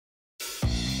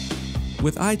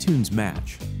With iTunes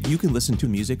Match, you can listen to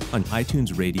music on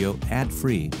iTunes Radio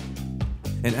ad-free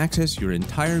and access your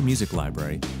entire music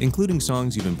library, including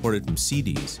songs you've imported from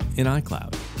CDs, in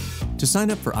iCloud. To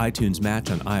sign up for iTunes Match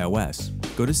on iOS,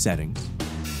 go to Settings,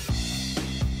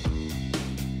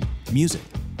 Music,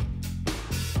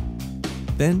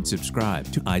 then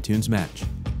subscribe to iTunes Match.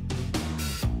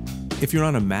 If you're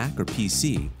on a Mac or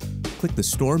PC, click the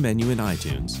Store menu in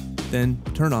iTunes, then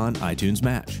turn on iTunes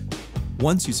Match.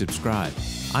 Once you subscribe,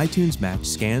 iTunes Match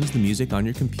scans the music on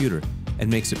your computer and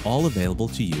makes it all available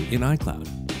to you in iCloud,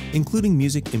 including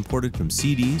music imported from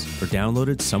CDs or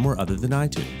downloaded somewhere other than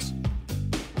iTunes.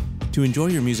 To enjoy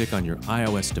your music on your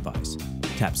iOS device,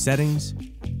 tap Settings,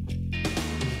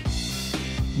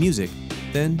 Music,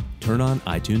 then turn on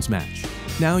iTunes Match.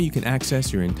 Now you can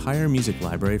access your entire music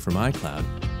library from iCloud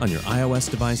on your iOS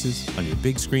devices, on your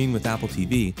big screen with Apple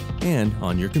TV, and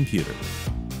on your computer.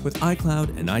 With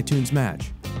iCloud and iTunes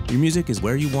Match, your music is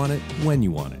where you want it, when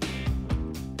you want it.